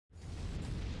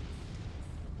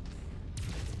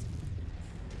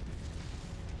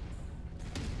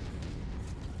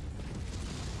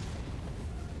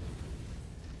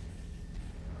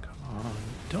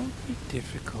don't be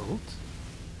difficult.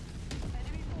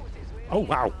 Oh,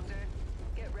 wow.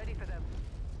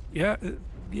 Yeah,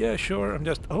 yeah, sure, I'm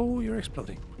just... Oh, you're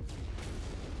exploding.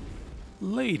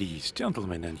 Ladies,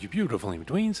 gentlemen, and you beautiful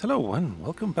in-betweens, hello and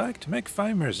welcome back to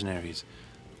MechWarrior Mercenaries.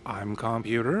 I'm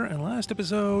Calmputer, and last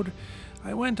episode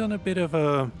I went on a bit of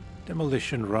a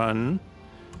demolition run,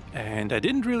 and I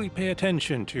didn't really pay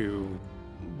attention to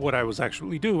what I was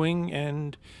actually doing,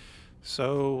 and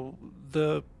so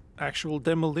the actual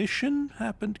demolition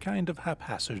happened kind of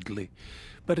haphazardly.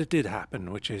 But it did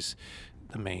happen, which is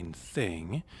the main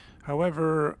thing.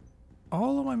 However,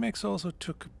 all of my mechs also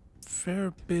took a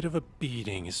fair bit of a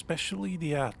beating, especially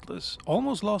the Atlas.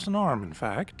 Almost lost an arm, in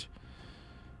fact.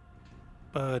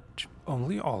 But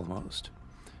only almost.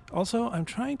 Also, I'm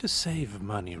trying to save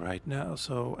money right now,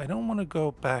 so I don't want to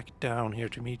go back down here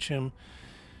to Meacham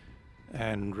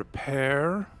and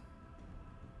repair.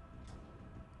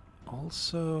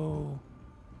 Also,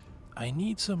 I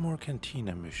need some more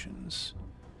cantina missions.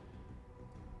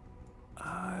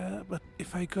 But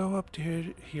if I go up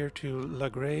to here to La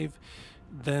Grave,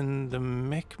 then the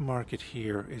mech market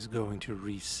here is going to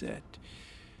reset.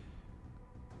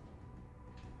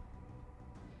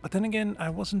 But then again, I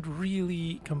wasn't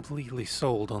really completely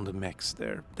sold on the mechs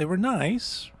there. They were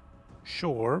nice,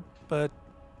 sure, but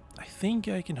I think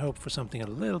I can hope for something a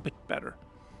little bit better.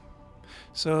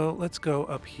 So let's go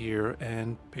up here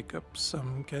and pick up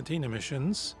some cantina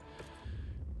missions,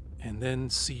 and then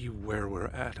see where we're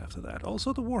at after that.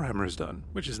 Also, the Warhammer is done,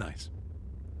 which is nice.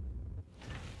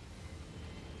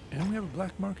 And we have a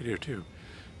black market here too.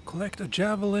 Collect a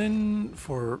javelin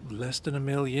for less than 1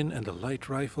 million and a light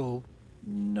rifle.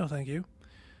 No, thank you.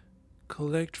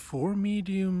 Collect 4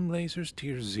 medium lasers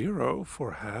tier 0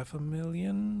 for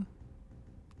 500,000.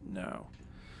 No.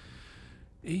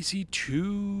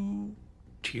 AC2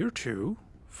 tier 2,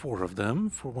 4 of them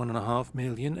for 1.5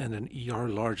 million and an ER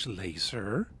large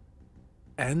laser.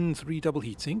 And 3 double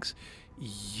heatsinks.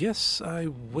 Yes, I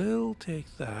will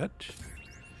take that.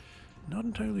 Not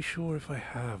entirely sure if I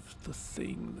have the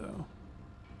thing, though.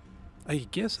 I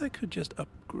guess I could just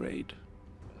upgrade.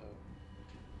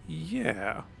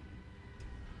 Yeah.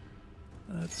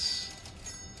 Let's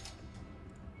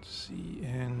see.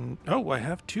 And oh, I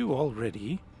have 2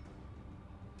 already.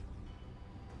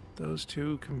 Those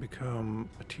 2 can become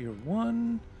a tier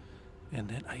 1. And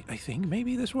then I think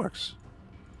maybe this works.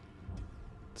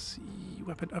 Let's see,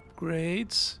 weapon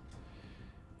upgrades,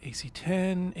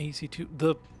 AC10, AC2.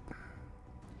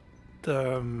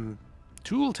 The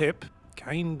tooltip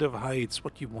kind of hides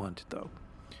what you want, though.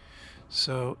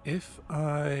 So if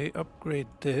I upgrade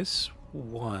this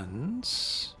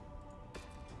once,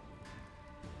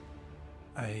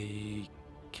 I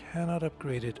cannot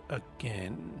upgrade it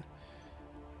again.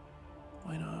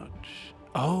 Why not?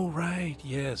 Oh, right,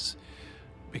 yes,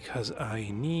 because I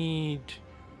need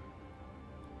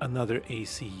another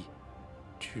AC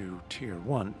to tier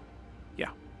 1. Yeah.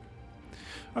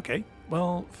 Okay,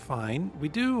 well, fine. We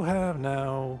do have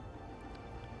now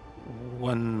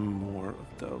 1 more of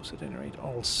those at any rate.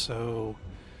 Also,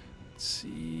 let's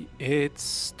see, it's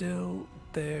still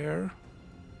there.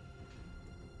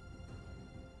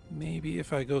 Maybe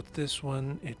if I go to this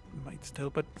one, it might still,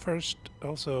 but first,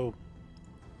 also,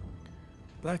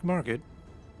 black market.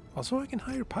 Also, I can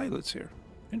hire pilots here.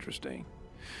 Interesting.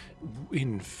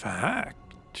 In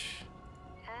fact...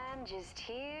 I'm just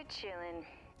here chilling.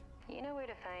 You know where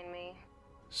to find me.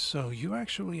 So you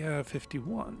actually have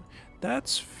 51.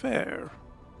 That's fair.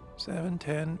 7,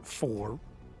 10, 4.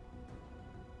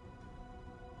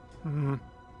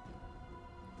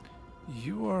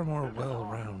 You are more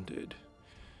well-rounded.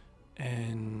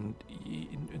 And...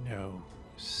 no.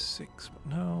 6...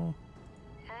 no.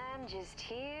 I'm just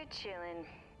here chilling.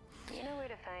 You know where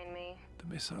to find me. The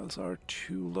missiles are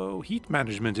too low. Heat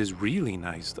management is really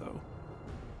nice, though.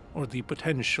 Or the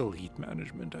potential heat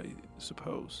management, I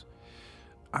suppose.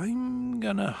 I'm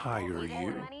gonna hire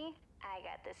you. Money? I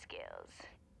got the skills.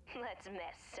 Let's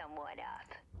mess someone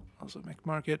up. Also, mech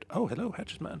market. Oh, hello,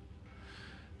 Hatchetman.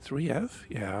 3F,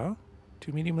 yeah.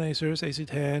 2 medium lasers,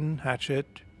 AC-10,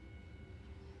 hatchet.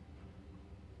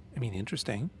 I mean,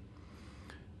 interesting.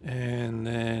 And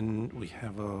then we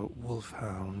have a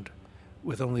Wolfhound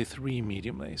with only 3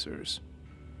 medium lasers.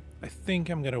 I think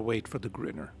I'm gonna wait for the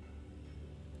Grinner.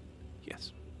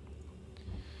 Yes.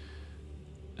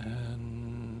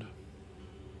 And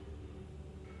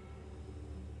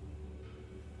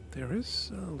there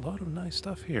is a lot of nice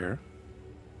stuff here.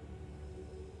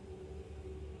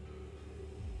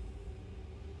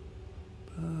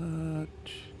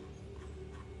 But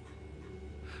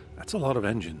that's a lot of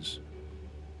engines.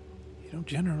 You don't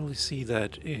generally see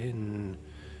that in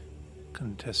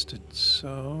contested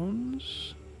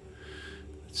zones.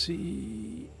 Let's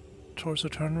see. Torso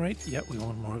turn rate. Yeah, we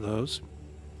want more of those.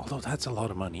 Although that's a lot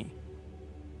of money.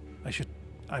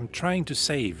 I'm trying to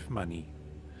save money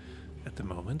at the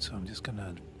moment, so I'm just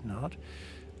gonna not.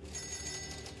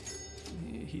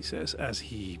 He says as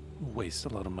he wastes a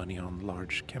lot of money on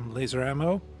large chem laser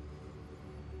ammo.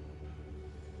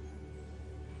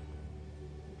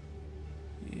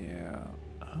 Yeah,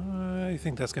 I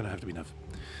think that's gonna have to be enough.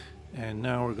 And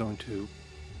now we're going to...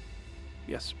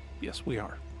 Yes, we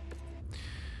are.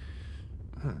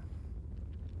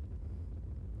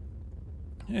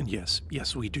 And yes,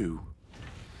 we do.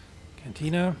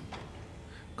 Cantina.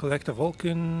 Collect a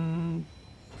Vulcan.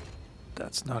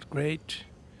 That's not great.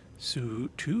 So,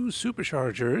 2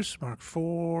 superchargers. Mark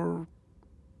 4.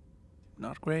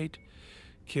 Not great.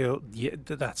 Kill. Yeah,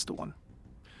 that's the one.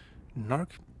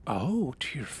 Oh,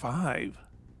 tier 5.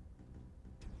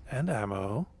 And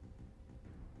ammo.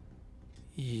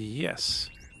 Yes.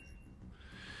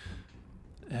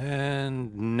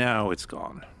 And now it's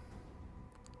gone.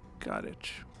 Got it.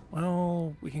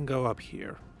 Well, we can go up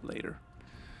here later.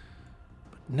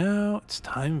 But now it's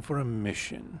time for a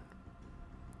mission.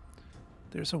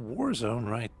 There's a Warzone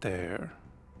right there.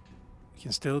 We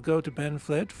can still go to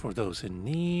Benflet for those in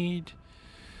need.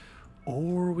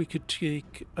 Or we could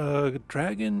take a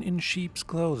dragon in sheep's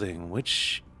clothing,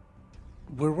 which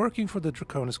we're working for the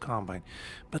Draconis Combine.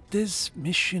 But this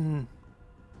mission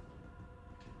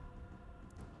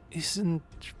isn't...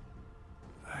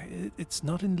 It's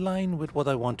not in line with what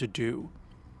I want to do.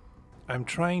 I'm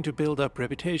trying to build up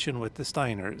reputation with the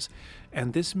Steiners,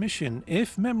 and this mission,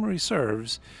 if memory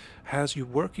serves, has you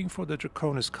working for the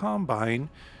Draconis Combine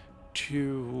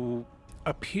to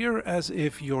appear as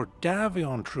if you're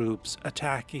Davion troops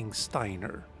attacking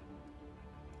Steiner.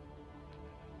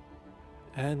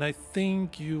 And I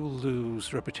think you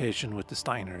lose reputation with the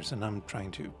Steiners, and I'm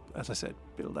trying to, as I said,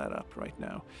 build that up right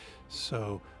now.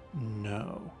 So,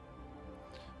 no.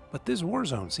 But this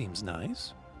Warzone seems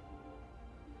nice.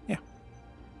 Yeah.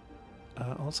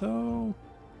 Also...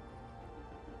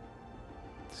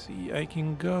 See, I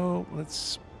can go...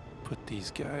 Let's put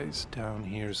these guys down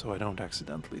here so I don't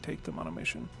accidentally take them on a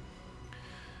mission.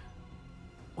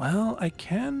 Well, I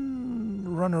can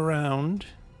run around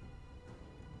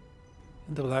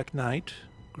in the Black Knight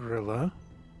Guerilla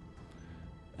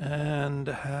and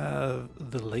have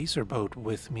the laser boat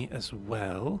with me as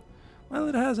well. Well,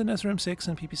 it has an SRM-6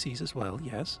 and PPCs as well,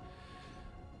 yes.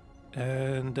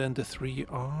 And then the 3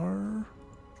 are...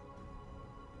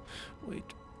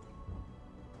 Wait.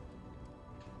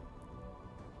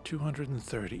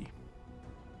 230.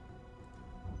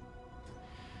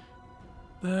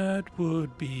 That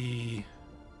would be...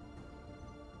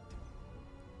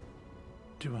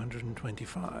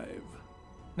 225.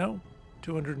 No,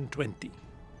 220.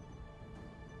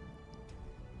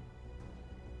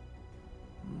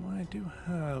 I do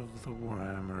have the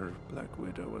Warhammer Black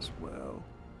Widow as well.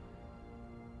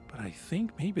 But I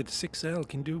think maybe the 6L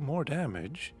can do more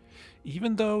damage.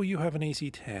 Even though you have an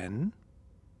AC 10.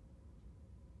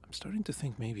 I'm starting to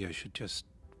think maybe I should just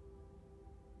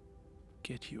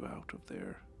get you out of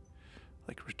there.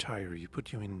 Like retire you,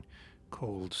 put you in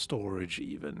cold storage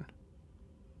even.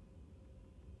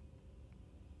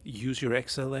 Use your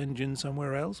XL engine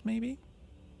somewhere else maybe?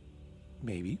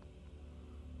 Maybe.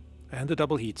 And the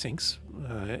double heat sinks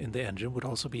in the engine would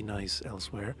also be nice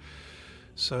elsewhere.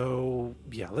 So,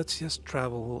 yeah, let's just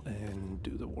travel and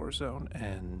do the Warzone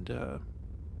and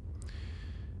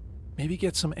maybe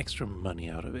get some extra money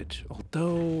out of it.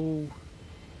 Although,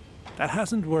 that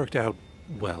hasn't worked out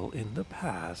well in the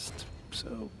past,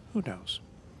 so who knows.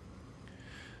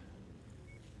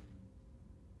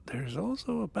 There's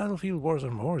also a Battlefield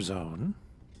Warzone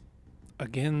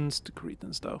against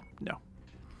Cretans, though. No.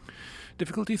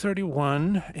 Difficulty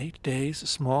 31, 8 days,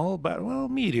 small,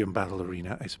 medium battle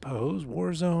arena, I suppose.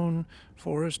 Warzone,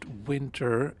 forest,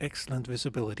 winter, excellent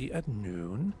visibility at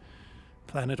noon.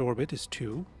 Planet orbit is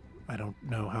 2. I don't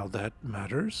know how that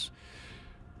matters.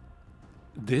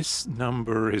 This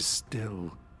number is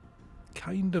still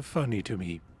kind of funny to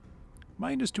me.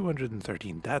 Minus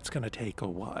 213, that's gonna take a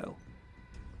while.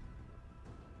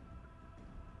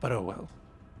 But oh well.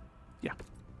 Yeah.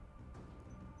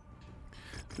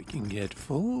 We can get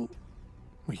full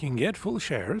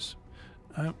shares.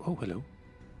 Oh, hello.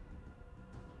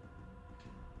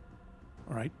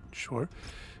 Alright, sure.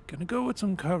 Gonna go with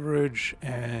some coverage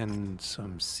and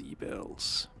some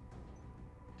C-bills.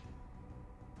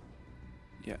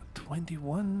 Yeah,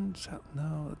 21.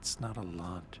 No, that's not a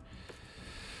lot.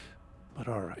 But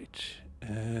alright.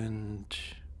 And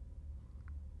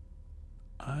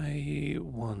I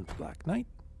want Black Knight.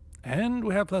 And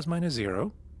we have plus minus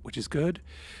 0, which is good.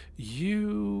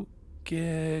 You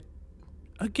get...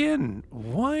 Again,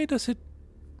 why does it...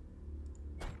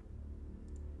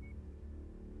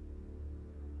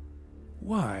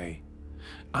 Why?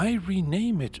 I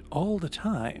rename it all the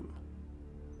time.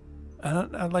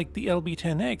 And I like the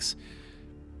LB10X.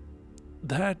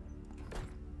 That...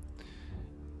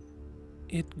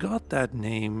 It got that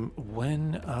name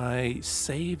when I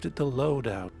saved the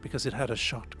loadout because it had a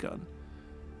shotgun.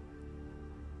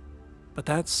 But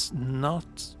that's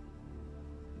not...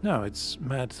 No, it's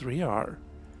MAD3R.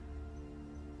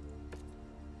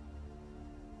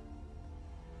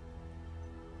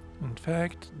 In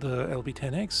fact, the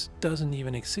LB10X doesn't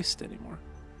even exist anymore.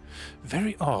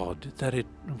 Very odd that it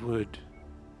would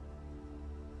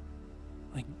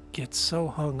like get so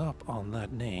hung up on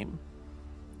that name.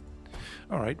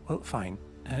 Alright, well, fine.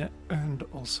 And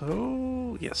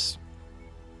also, yes.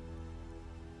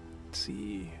 Let's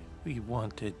see, we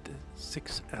wanted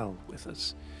 6L with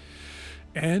us.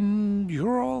 And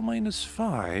you're all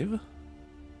 -5,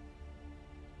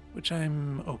 which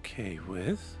I'm okay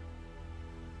with.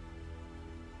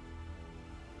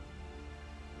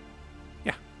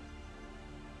 Yeah.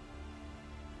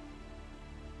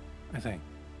 I think.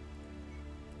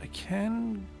 I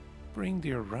can bring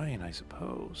the Orion, I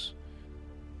suppose.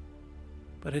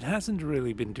 But it hasn't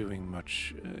really been doing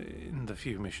much in the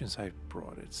few missions I've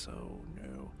brought it, so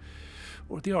no.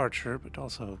 Or the Archer, but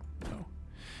also no.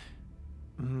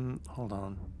 Hold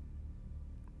on.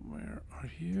 Where are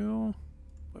you?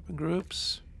 Weapon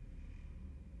groups.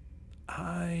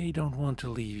 I don't want to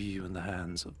leave you in the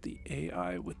hands of the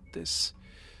AI with this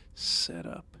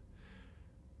setup.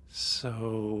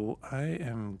 So I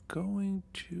am going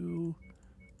to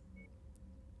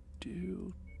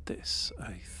do this,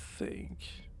 I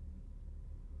think.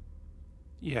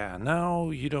 Yeah,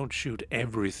 now you don't shoot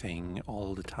everything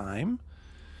all the time.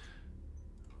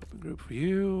 Weapon group for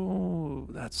you.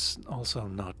 That's also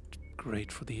not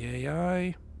great for the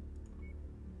AI.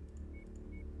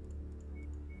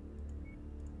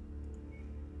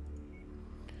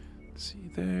 Let's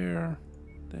see, there.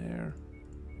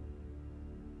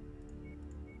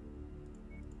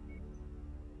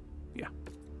 Yeah.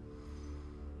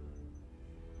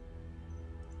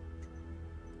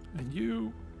 And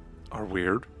you are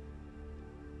weird.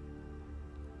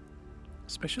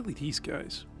 Especially these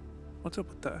guys. What's up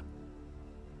with that?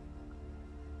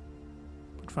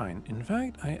 But fine. In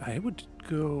fact, I would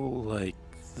go like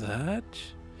that.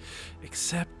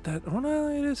 Except that... Oh no,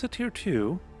 it is a tier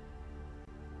 2.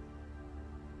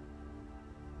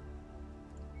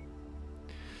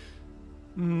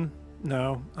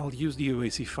 No, I'll use the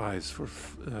UAC-5s for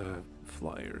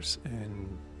flyers,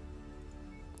 and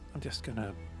I'm just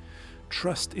gonna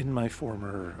trust in my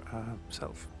former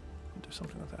self and do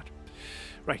something like that.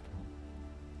 Right.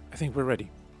 I think we're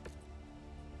ready.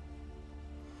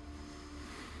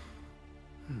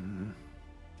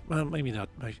 Well, maybe not.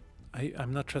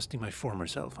 I'm not trusting my former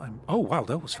self. Oh, wow,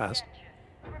 that was fast.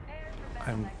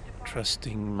 I'm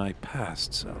trusting my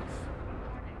past self.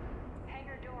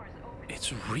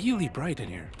 It's really bright in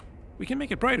here. We can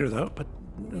make it brighter, though, but,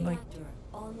 like...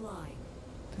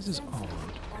 This is odd.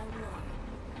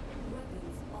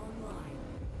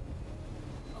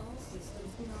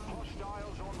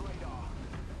 Hostiles on radar.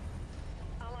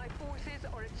 Allied forces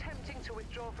are attempting to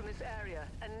withdraw from this area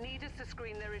and need us to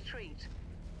screen their retreat.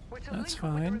 We're to That's link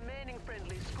up with fine. the remaining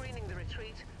friendlies screening the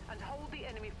retreat and hold the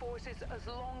enemy forces as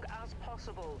long as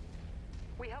possible.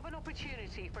 We have an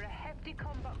opportunity for a hefty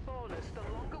combat bonus the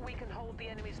longer we can hold the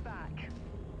enemies back.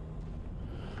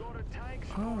 Got a tank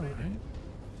spotted. All right.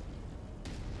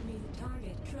 New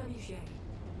target trebuchet.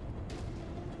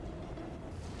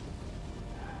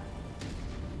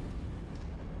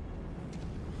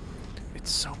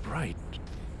 It's so bright.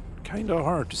 Kinda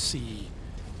hard to see.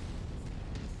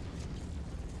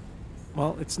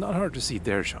 Well, it's not hard to see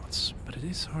their shots, but it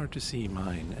is hard to see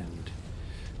mine and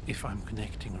if I'm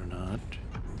connecting or not.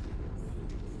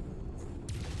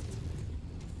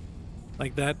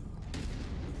 Like that.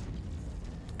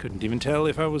 Couldn't even tell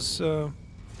if I was oh,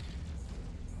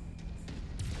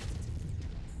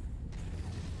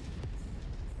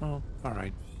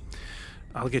 alright.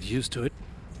 I'll get used to it.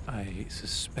 I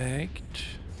suspect.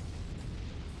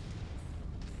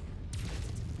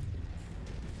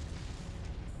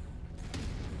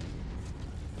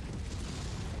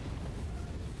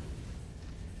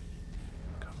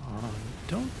 Come on,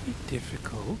 don't be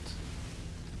difficult.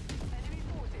 Enemy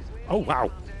forces, we're Oh, here, wow.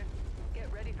 Commander.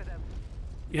 Get ready for them.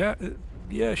 Yeah,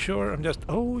 yeah, sure. I'm just...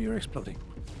 Oh, you're exploding.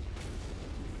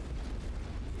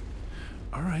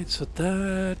 Alright, so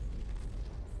that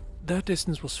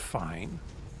distance was fine.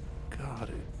 Got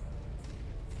it.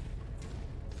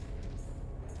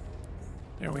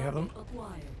 There we have them.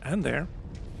 Acquired. And there.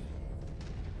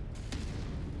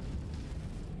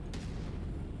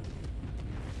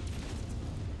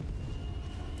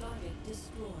 Target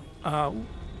destroyed.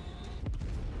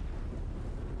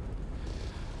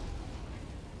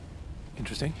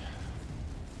 Interesting.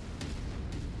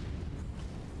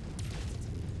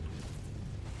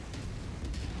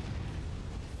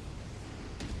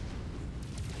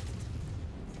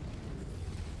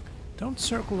 Don't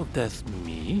circle of death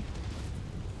me.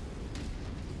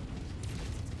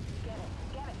 Get it,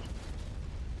 get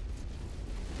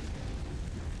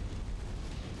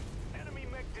it. Enemy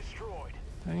mech destroyed.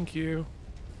 Thank you.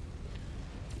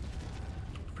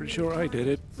 Pretty sure I did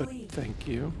it, but thank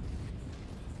you.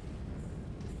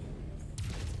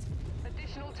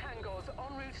 Additional tangos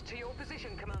en route to your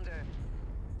position, Commander.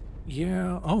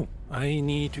 Yeah. Oh, I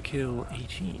need to kill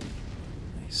 18.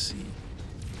 I see.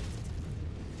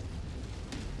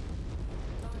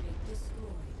 Target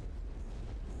destroyed.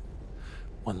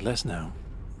 One less now.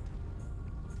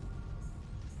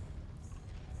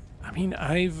 I mean,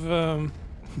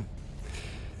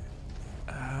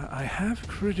 I have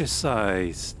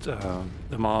criticized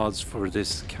the mods for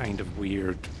this kind of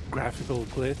weird graphical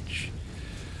glitch,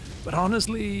 but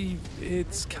honestly,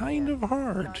 it's kind of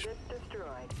hard Target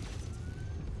destroyed.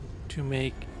 to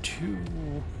make two.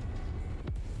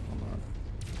 Hold on.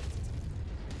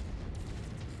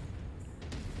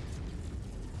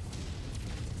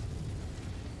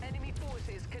 Enemy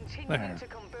forces continuing There. to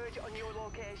converge on your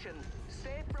location.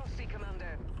 Stay frosty,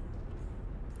 Commander.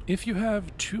 If you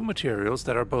have two materials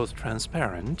that are both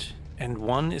transparent and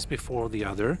one is before the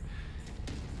other,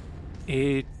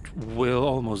 it will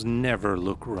almost never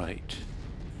look right.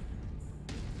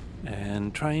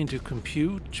 And trying to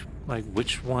compute like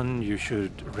which one you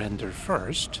should render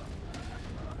first,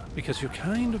 because you're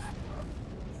kind of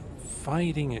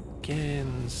fighting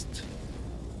against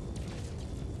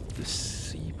the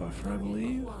C buffer, I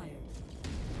believe. Acquired.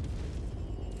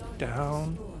 Target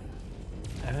Down.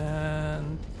 destroyed.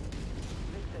 And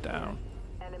down.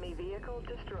 Enemy vehicle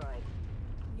destroyed.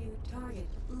 New target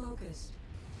locust.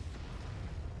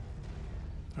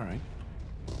 All right.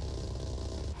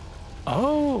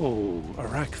 Oh,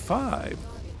 Iraq 5. Target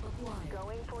acquired.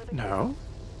 Going for the No.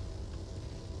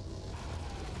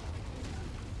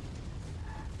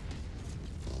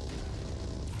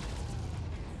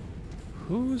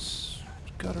 Who's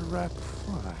got Iraq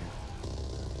 5?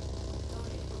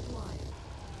 Target acquired.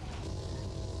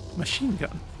 Machine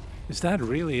gun. Is that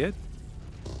really it?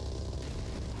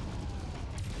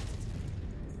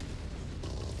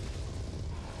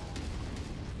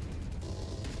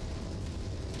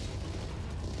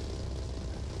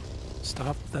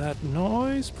 Stop that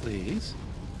noise, please.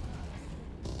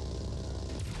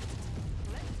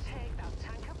 Let's take that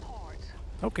tank apart.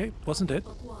 Okay, wasn't it?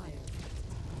 Acquired.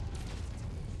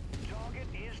 Target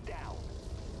is down.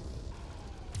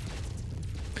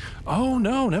 Oh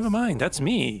no, never mind. That's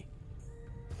me.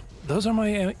 Those are my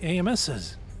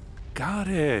AMSs. Got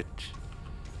it.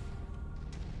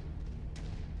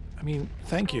 I mean,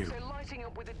 thank you. They're lighting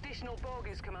up with additional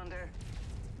bogies, Commander.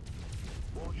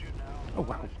 Watch it now. Oh,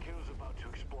 wow. SQ's about to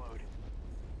explode.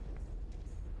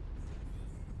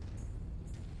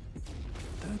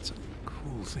 That's a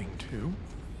cool thing too.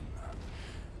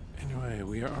 Anyway,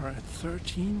 we are at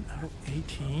 13 out of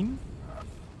 18.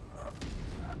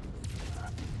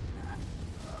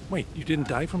 Wait, you didn't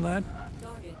die from that?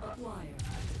 Target acquired.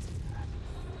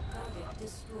 Target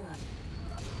destroyed.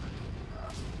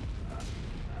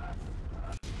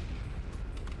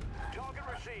 Target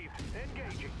received.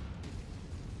 Engaging.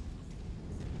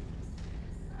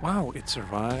 Wow, it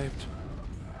survived.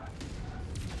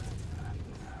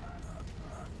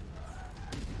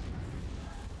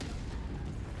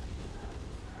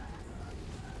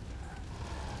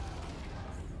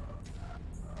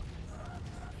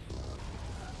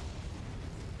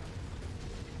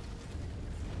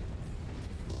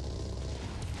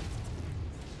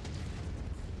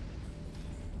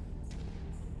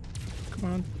 Come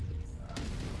on.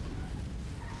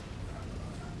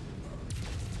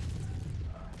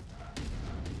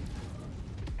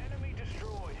 Enemy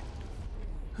destroyed.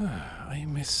 I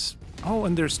miss... Oh,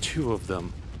 and there's two of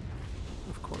them.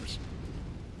 Of course.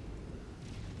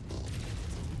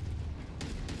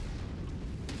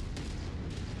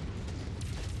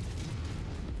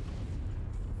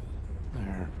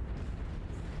 There.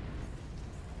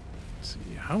 Let's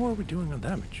see, how are we doing on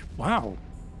damage? Wow.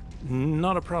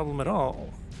 Not a problem at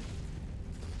all.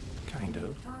 Kind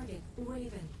of. Target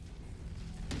Raven.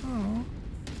 Oh.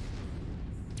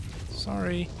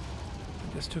 Sorry.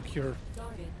 I just took your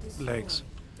Target legs.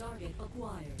 Target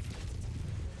acquired.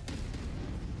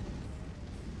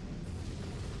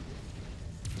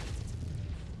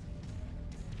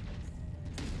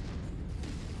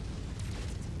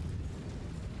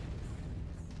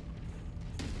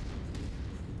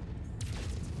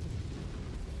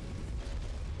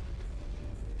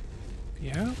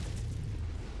 Yeah? Your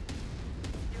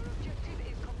objective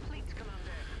is complete,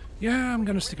 Commander. Yeah, I'm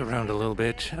gonna stick around a little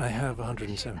bit. I have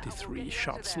 173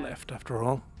 shots left after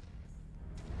all.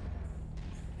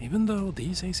 Even though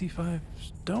these AC5s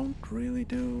don't really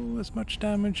do as much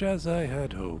damage as I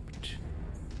had hoped.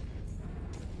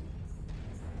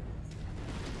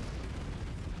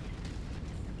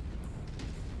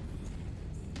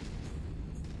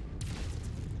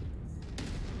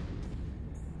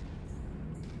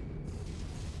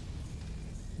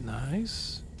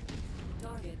 Nice.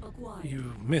 Target acquired.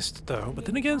 You missed though, but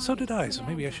then again so did I, so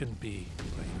maybe I shouldn't be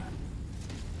complaining.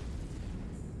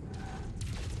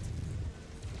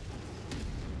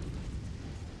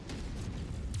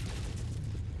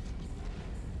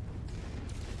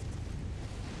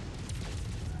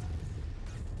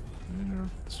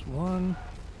 There's one.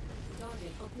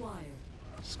 Target acquired.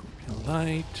 Scorpion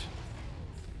light.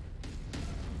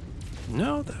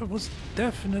 No, that was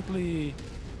definitely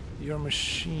your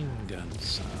machine gun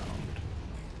sound.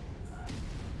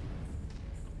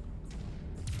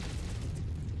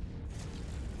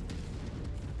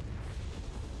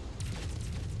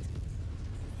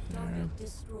 Target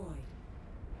destroyed.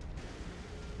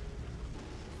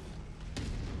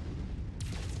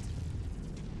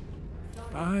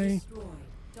 Target Bye. destroyed.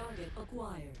 Target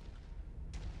acquired.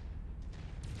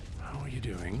 How are you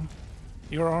doing?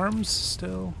 Your arms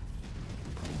still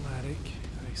problematic,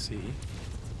 I see.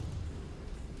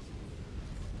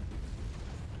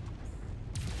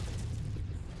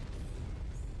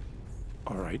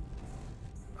 Alright.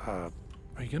 Are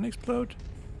you gonna explode?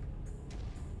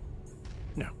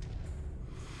 No.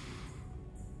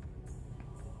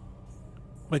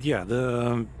 But yeah,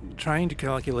 the trying to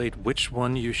calculate which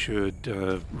one you should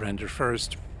render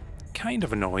first, kind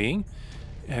of annoying.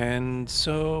 And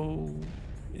so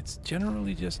it's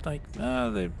generally just like,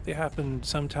 they happen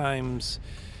sometimes.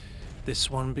 This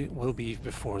one will be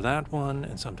before that one,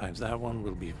 and sometimes that one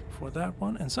will be before that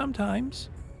one, and sometimes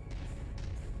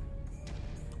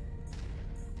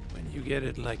when you get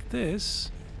it like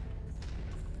this,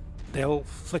 they'll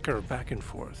flicker back and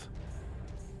forth.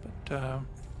 But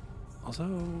also,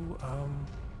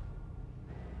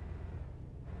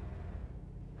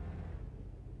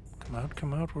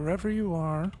 come out wherever you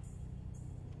are.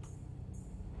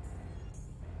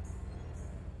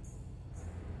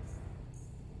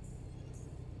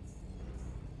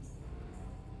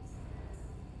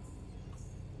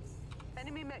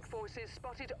 Enemy mech forces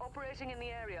spotted operating in the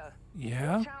area.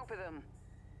 Yeah? Watch out for them.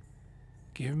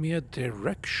 Give me a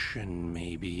direction,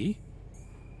 maybe.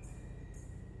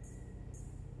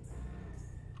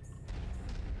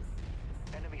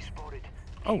 Enemy spotted.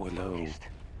 Oh, hello. Focused.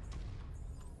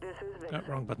 This is Oh,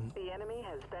 wrong button. The enemy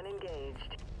has been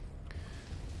engaged.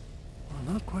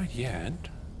 Well, not quite yet.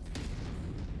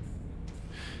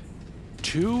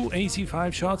 2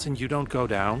 AC5 shots and you don't go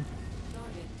down?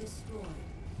 Target destroyed.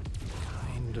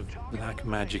 What kind of black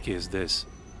magic is this?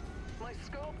 My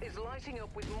scope is lighting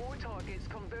up with more targets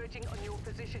converging on your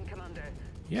position, Commander.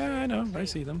 Yeah, I know. I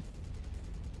see them.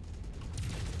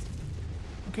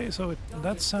 Okay, so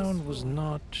that sound was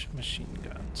not machine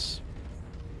guns.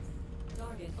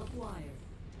 Target acquired.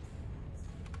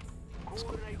 Coordinate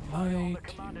Scorpion fire on the light,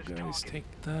 commander's you guys target.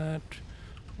 take that.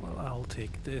 Well, I'll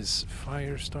take this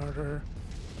fire starter.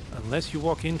 Unless you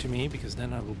walk into me, because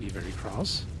then I will be very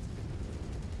cross.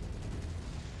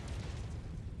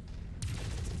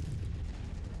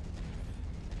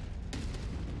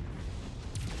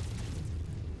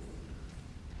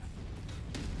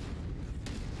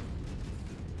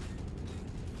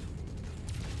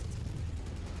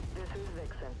 This is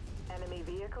Vixen. Enemy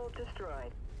vehicle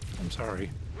destroyed. I'm sorry.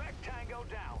 Mech Tango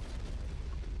down.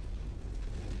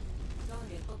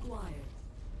 Target acquired.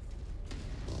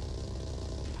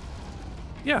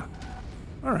 Yeah.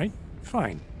 Alright,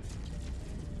 fine.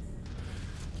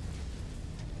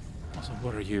 Also,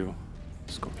 what are you?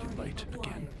 Scorpion light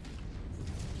again.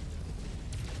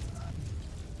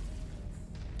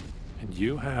 And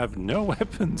you have no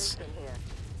weapons. Vixen here.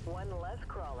 One less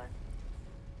crawler.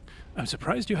 I'm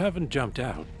surprised you haven't jumped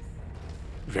out.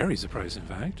 Very surprised, in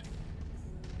fact.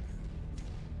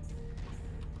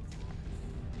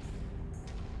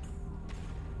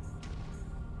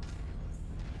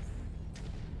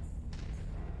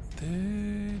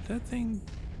 Did that thing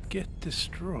get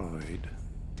destroyed?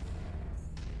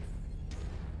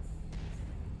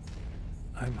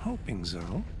 I'm hoping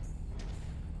so.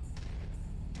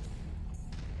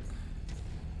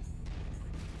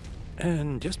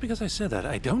 And just because I said that,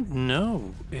 I don't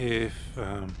know if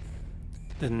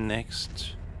the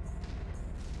next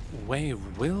wave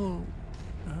will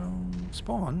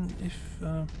spawn if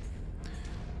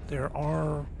there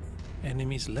are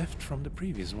enemies left from the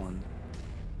previous one.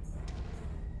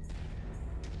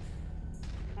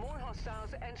 More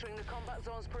hostiles entering the combat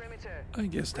zone's perimeter. I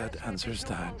guess that Brace for answers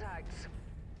additional that. contacts.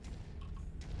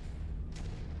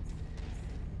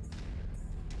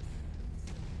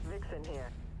 Vixen here.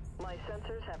 My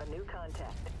sensors have a new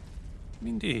contact.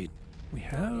 Indeed. We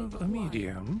have a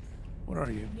medium. What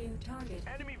are you? New target.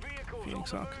 Enemy vehicles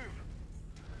Phoenix on the Hawk. move.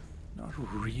 Not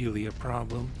really a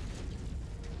problem.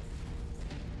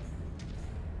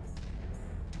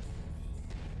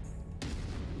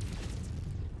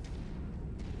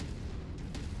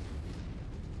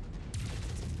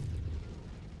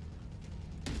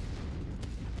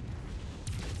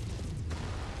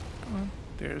 Come on,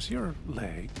 there's your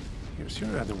leg. Here's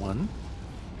your other one.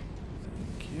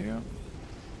 Thank you.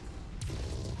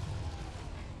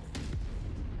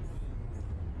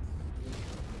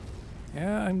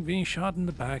 Yeah, I'm being shot in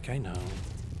the back, I know.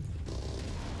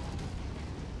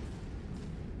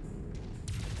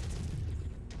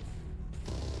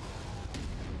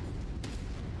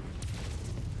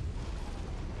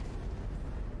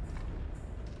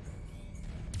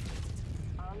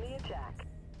 On the attack.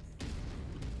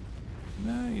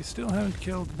 No, you still haven't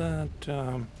killed that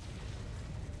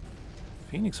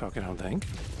Phoenix Hawk, I don't think.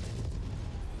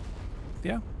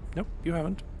 Yeah, nope, you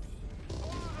haven't. Oh,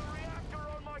 the reactor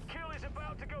on my kill is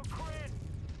about to go crit.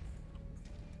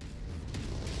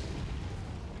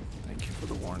 Thank you for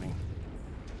the warning.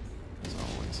 As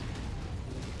always.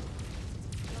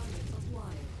 Target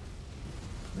acquired.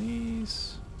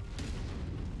 Please.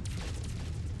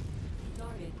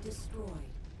 Target destroyed.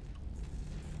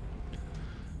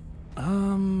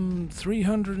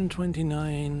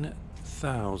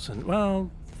 329,000. Well,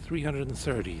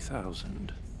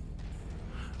 330,000.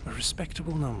 A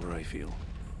respectable number, I feel.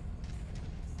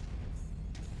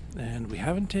 And we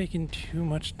haven't taken too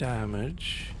much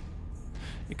damage.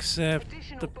 Except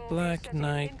Additional the bogies Black setting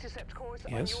Knight. intercept course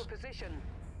on Yes. your position.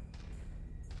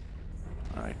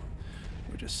 Alright.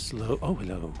 We're just slow. Oh,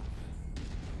 hello.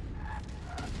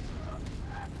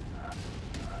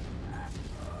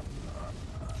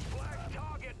 Black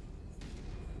target.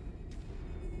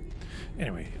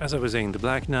 Anyway, as I was saying, the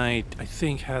Black Knight, I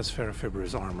think, has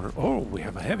ferrofibrous armor. Oh, we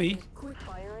have a heavy. Quick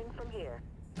firing from here.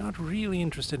 Not really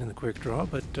interested in the quick draw,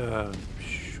 but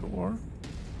sure.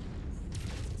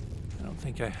 I don't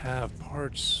think I have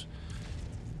parts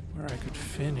where I could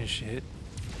finish it.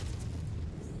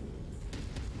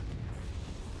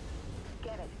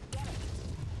 Get it. Get it.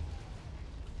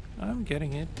 I'm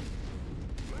getting it.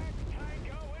 Black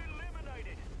tango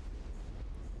eliminated.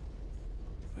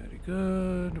 Very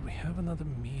good. We have another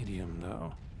medium,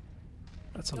 though.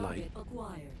 That's a light. Target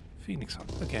acquired. Phoenix Hawk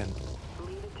again.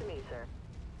 Leave it to me, sir.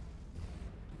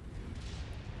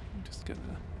 I'm just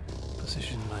gonna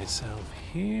position myself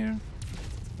here.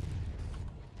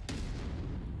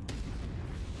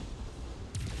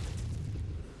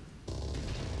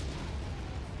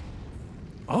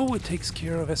 Oh, it takes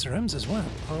care of SRMs as well.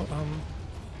 Oh,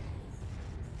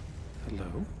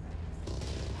 hello?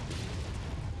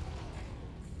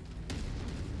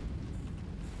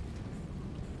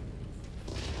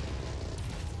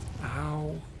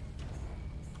 Ow.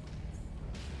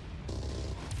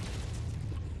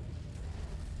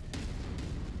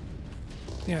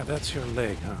 Yeah, that's your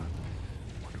leg, huh?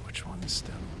 Wonder which one is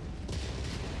still.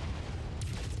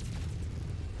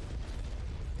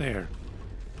 There.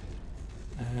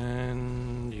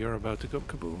 And you're about to go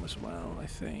kaboom as well, I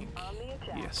think. On the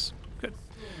attack. Yes. Good.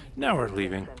 Now we're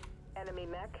leaving. Vixen. Enemy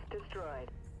mech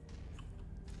destroyed.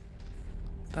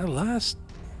 That last...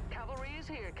 Cavalry is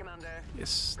here, Commander.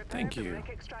 Yes, Prepare thank for you. mech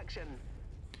extraction.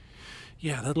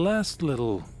 Yeah, that last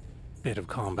little bit of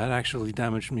combat actually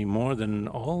damaged me more than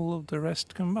all of the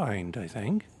rest combined, I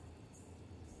think.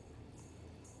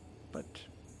 But...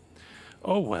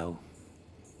 oh well.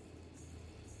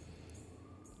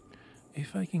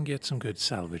 If I can get some good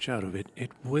salvage out of it,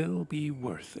 it will be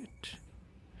worth it.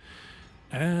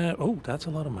 Oh, that's a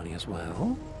lot of money as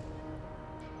well.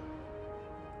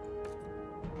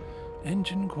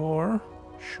 Engine core.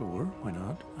 Sure, why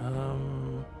not?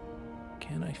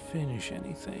 Can I finish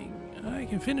anything? I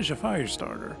can finish a fire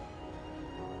starter.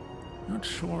 Not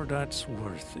sure that's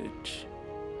worth it.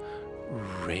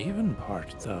 Raven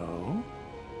part, though.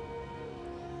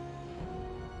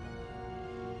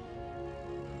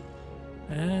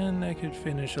 And I could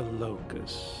finish a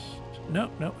locust. No,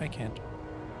 no, I can't.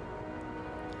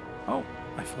 Oh,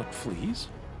 I fought fleas.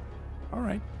 All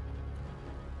right.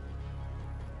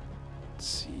 Let's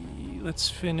see. Let's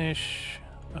finish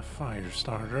a fire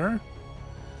starter.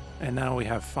 And now we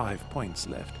have 5 points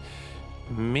left.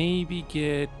 Maybe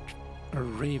get a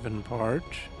raven part,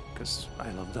 because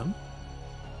I love them.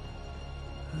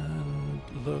 And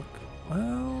look,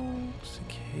 well,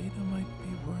 cicada might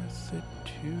be worth it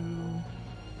too.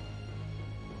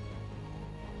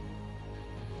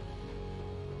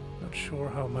 Not sure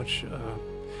how much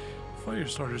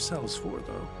Firestarter sells for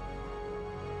though.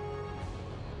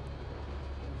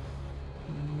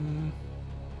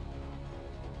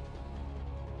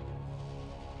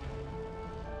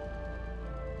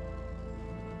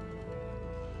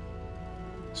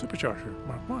 Supercharger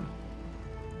Mark 1.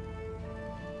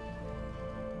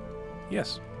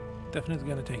 Yes, definitely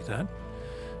gonna take that.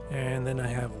 And then I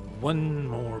have one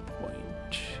more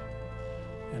point.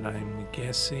 And I'm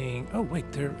guessing... Oh,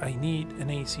 wait, there I need an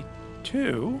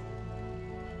AC2.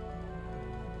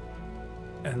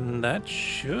 And that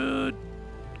should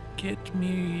get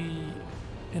me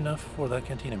enough for that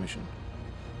Cantina mission.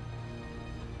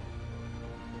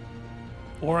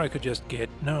 Or I could just get...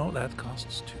 No, that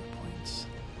costs 2 points.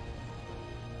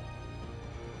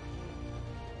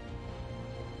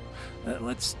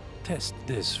 Let's test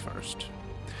this first.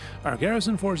 Our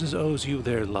garrison forces owes you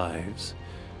their lives.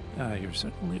 You've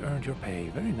certainly earned your pay.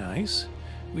 Very nice.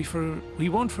 We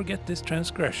won't forget this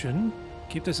transgression.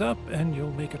 Keep this up and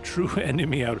you'll make a true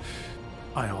enemy out.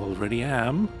 I already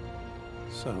am.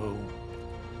 So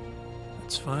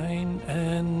that's fine.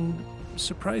 And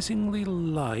surprisingly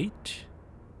light.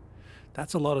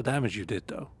 That's a lot of damage you did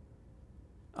though.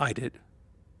 I did.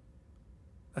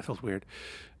 That felt weird.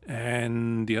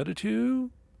 And the other two,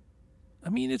 I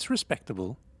mean, it's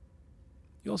respectable.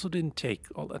 You also didn't take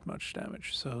all that much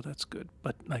damage, so that's good.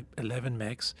 But like 11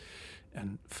 mechs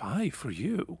and 5 for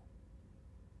you.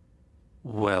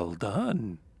 Well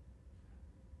done.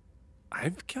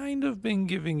 I've kind of been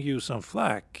giving you some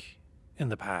flack in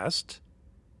the past.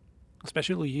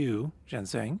 Especially you,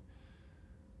 Ginseng.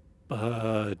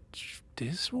 But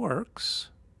this works.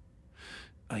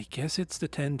 I guess it's the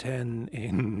 1010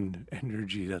 in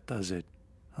energy that does it.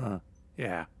 Huh.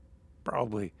 Yeah,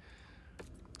 probably.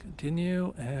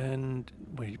 Continue, and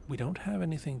we don't have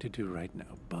anything to do right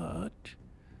now, but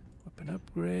weapon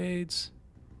upgrades.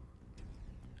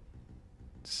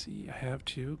 Let's see, I have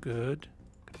 2, good.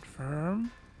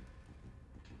 Confirm.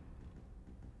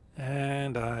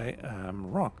 And I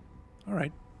am wrong. All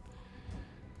right.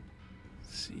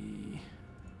 Let's see.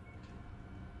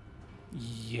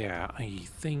 Yeah, I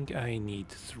think I need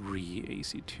 3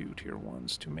 AC2 tier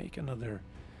 1s to make another.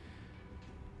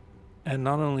 And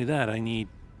not only that, I need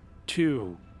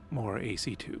 2 more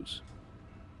AC2s.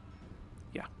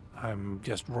 Yeah, I'm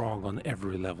just wrong on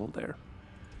every level there.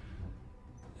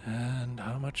 And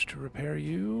how much to repair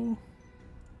you?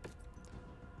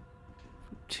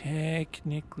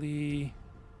 Technically,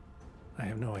 I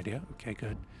have no idea. Okay,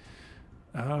 good.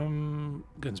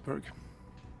 Gunsberg.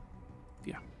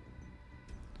 Yeah.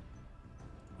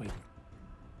 Wait.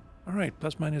 All right,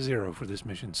 plus minus 0 for this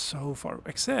mission so far,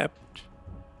 except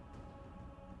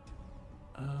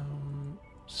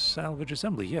salvage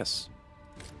assembly, yes.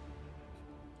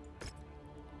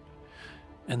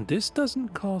 And this doesn't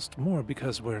cost more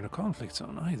because we're in a conflict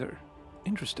zone either.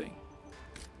 Interesting.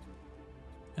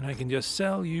 And I can just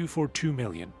sell you for 2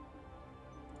 million.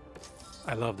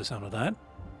 I love the sound of that.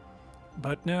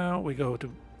 But now we go to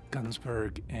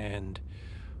Gunsberg and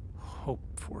hope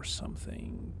for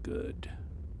something good.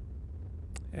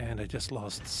 And I just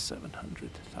lost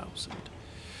 700,000.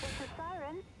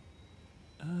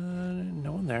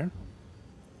 No one there.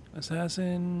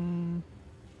 Assassin.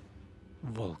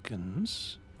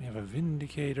 Vulcans. We have a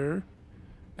Vindicator.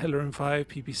 LRM 5,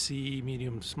 PPC,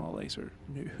 medium, small laser.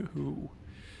 No.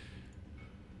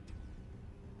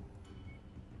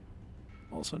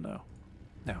 Also no.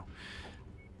 Now,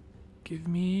 give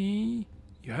me...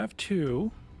 You have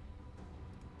 2.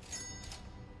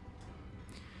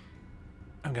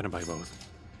 I'm gonna buy both.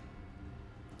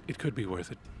 It could be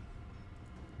worth it.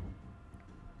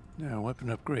 Now, weapon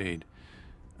upgrade.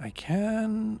 I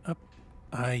can up...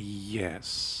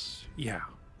 yes. Yeah.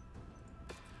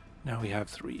 Now we have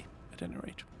 3, at any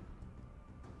rate.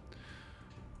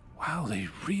 Wow, they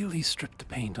really stripped the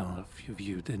paint off of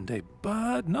you, didn't they?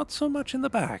 But not so much in the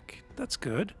back. That's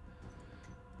good.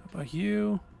 How about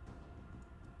you?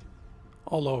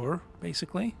 All over,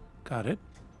 basically. Got it.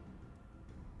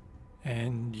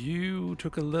 And you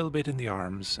took a little bit in the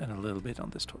arms and a little bit on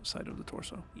this side of the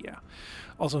torso. Yeah.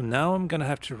 Also, now I'm going to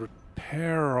have to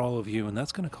repair all of you, and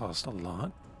that's going to cost a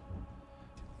lot.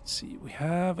 Let's see, we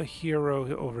have a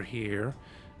hero over here.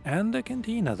 And a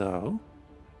cantina, though.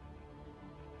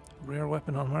 Rare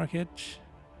weapon on market.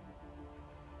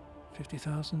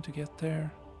 50,000 to get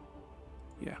there.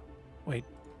 Yeah. Wait.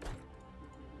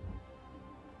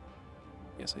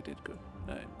 Yes, I did. Good.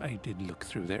 I did look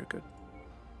through there. Good.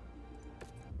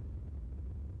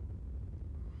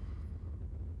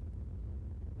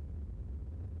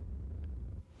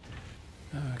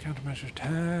 Countermeasure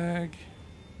tag.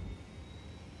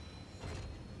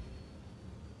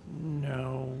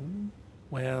 No.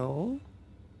 Well,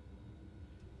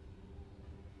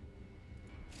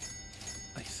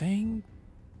 I think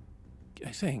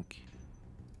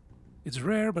it's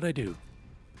rare, but I do.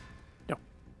 No.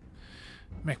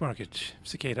 Mech Market,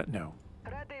 Cicada, no.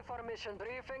 Ready for mission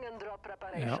briefing and drop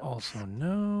preparation. Yeah, also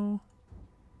no.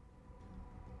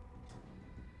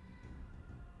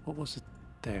 What was it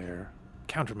there?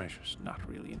 Countermeasures, not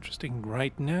really interesting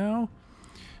right now.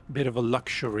 Bit of a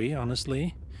luxury,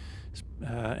 honestly.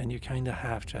 And you kind of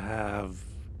have to have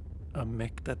a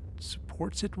mech that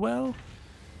supports it well,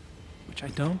 which I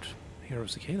don't. Hero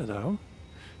Cicada, though.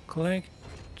 Collect.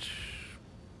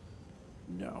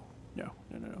 No.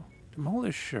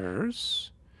 Demolishers.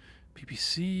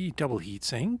 PPC, double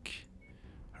heatsink.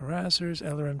 Harassers,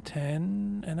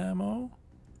 LRM-10 and ammo.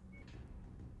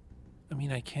 I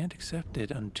mean, I can't accept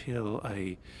it until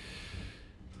I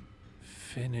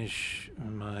finish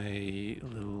my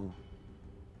little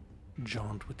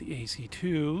jaunt with the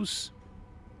AC2s.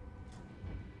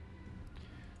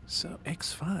 So,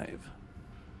 X5.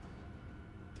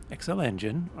 XL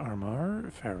engine,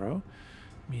 armor, ferro,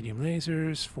 medium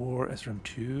lasers, 4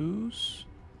 SRM2s.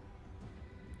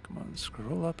 Come on,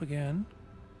 scroll up again.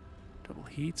 Double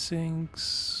heat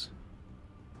sinks.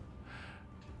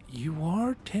 You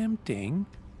are tempting,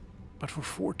 but for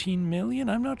 14 million,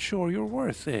 I'm not sure you're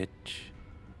worth it.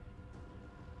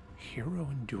 Hero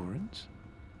endurance.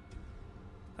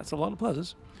 That's a lot of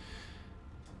pluses.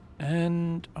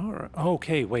 And,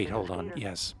 okay, wait, hold on.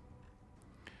 Yes.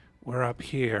 We're up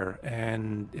here,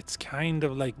 and it's kind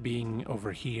of like being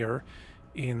over here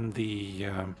in the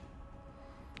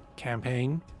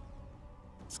campaign.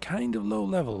 It's kind of low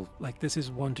level. Like, this is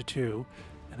 1 to 2,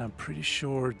 and I'm pretty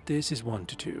sure this is 1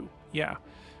 to 2. Yeah.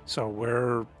 So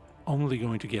we're only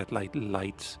going to get, like,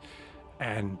 lights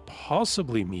and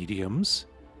possibly mediums,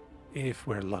 if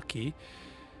we're lucky.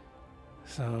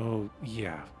 So,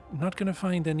 yeah. I'm not going to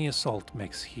find any assault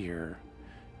mechs here.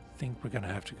 I think we're going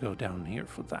to have to go down here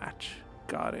for that.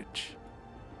 Got it.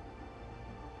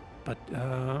 But,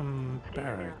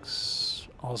 barracks.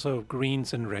 Also,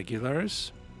 greens and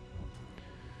regulars.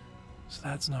 So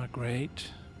that's not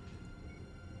great.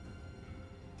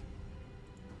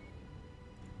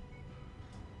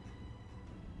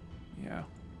 Yeah.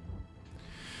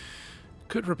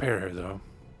 Could repair her, though.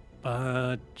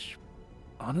 But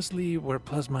honestly, we're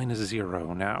plus minus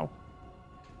 0 now.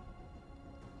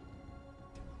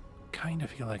 Kind of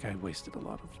feel like I wasted a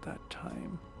lot of that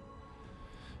time.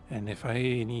 And if I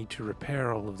need to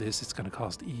repair all of this, it's going to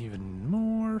cost even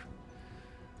more.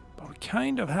 But we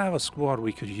kind of have a squad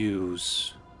we could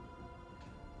use.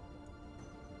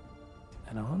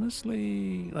 And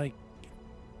honestly, like,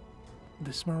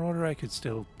 this Marauder I could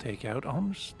still take out.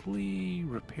 Honestly,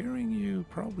 repairing you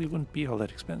probably wouldn't be all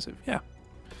that expensive. Yeah,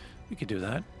 we could do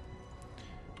that.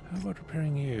 How about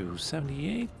repairing you?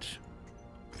 78?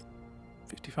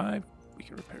 55? We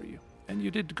can repair you. And you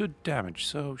did good damage,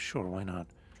 so sure, why not?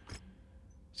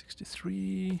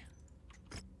 63.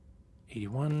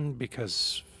 81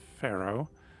 because Pharaoh.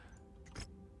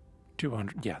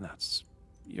 200. Yeah, that's...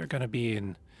 You're gonna be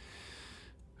in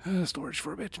storage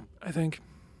for a bit, I think.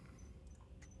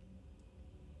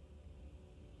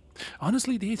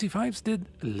 Honestly, the AC5s did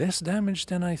less damage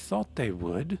than I thought they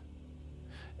would.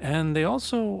 And they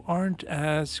also aren't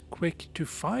as quick to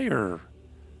fire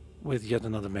with yet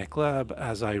another mech lab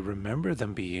as I remember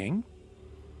them being.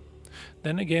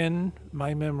 Then again,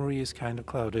 my memory is kind of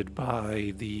clouded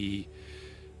by the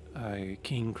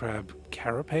King Crab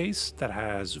Carapace that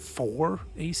has 4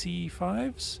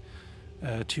 AC5s,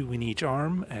 2 in each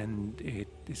arm, and it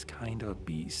is kind of a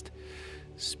beast.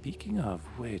 Speaking of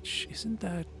which, isn't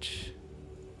that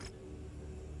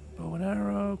bow and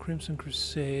arrow, Crimson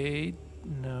Crusade?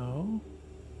 No.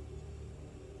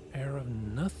 Air of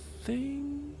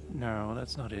Nothing? No,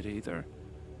 that's not it either.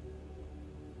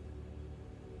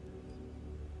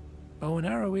 Bow and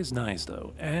arrow is nice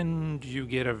though, and you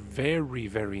get a very,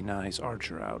 very nice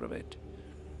archer out of it.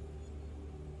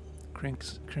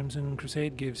 Crimson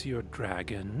Crusade gives you a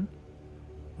dragon.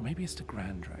 Or maybe it's the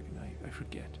Grand Dragon, I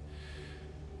forget.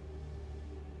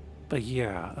 But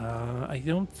yeah, I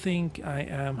don't think I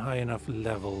am high enough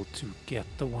level to get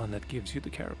the one that gives you the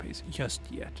carapace just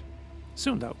yet.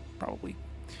 Soon though, probably.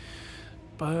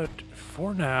 But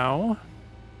for now,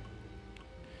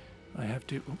 I have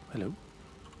to... Oh, hello.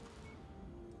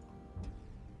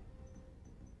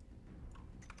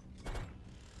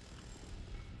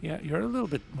 Yeah, you're a little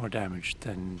bit more damaged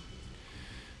than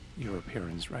your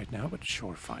appearance right now, but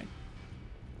sure, fine.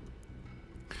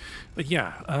 But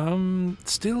yeah,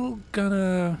 still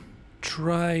gonna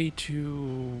try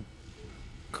to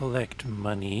collect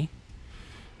money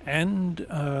and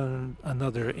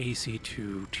another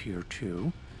AC2 Tier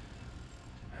 2.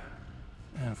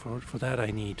 And for that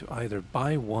I need to either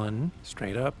buy one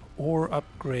straight up or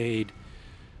upgrade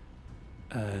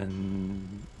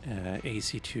an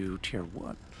AC2 Tier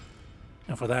 1.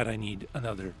 And for that I need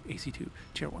another AC2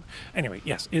 Tier 1. Anyway,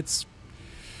 yes, it's...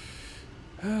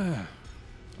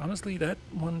 honestly, that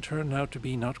one turned out to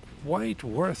be not quite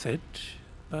worth it,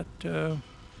 but,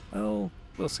 well,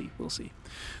 we'll see, we'll see.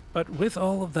 But with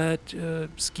all of that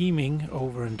scheming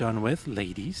over and done with,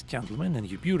 ladies, gentlemen, and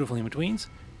you beautiful in-betweens,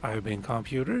 I've been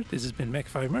Calmputer, this has been Mech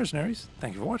 5 Mercenaries,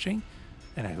 thank you for watching,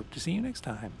 and I hope to see you next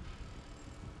time.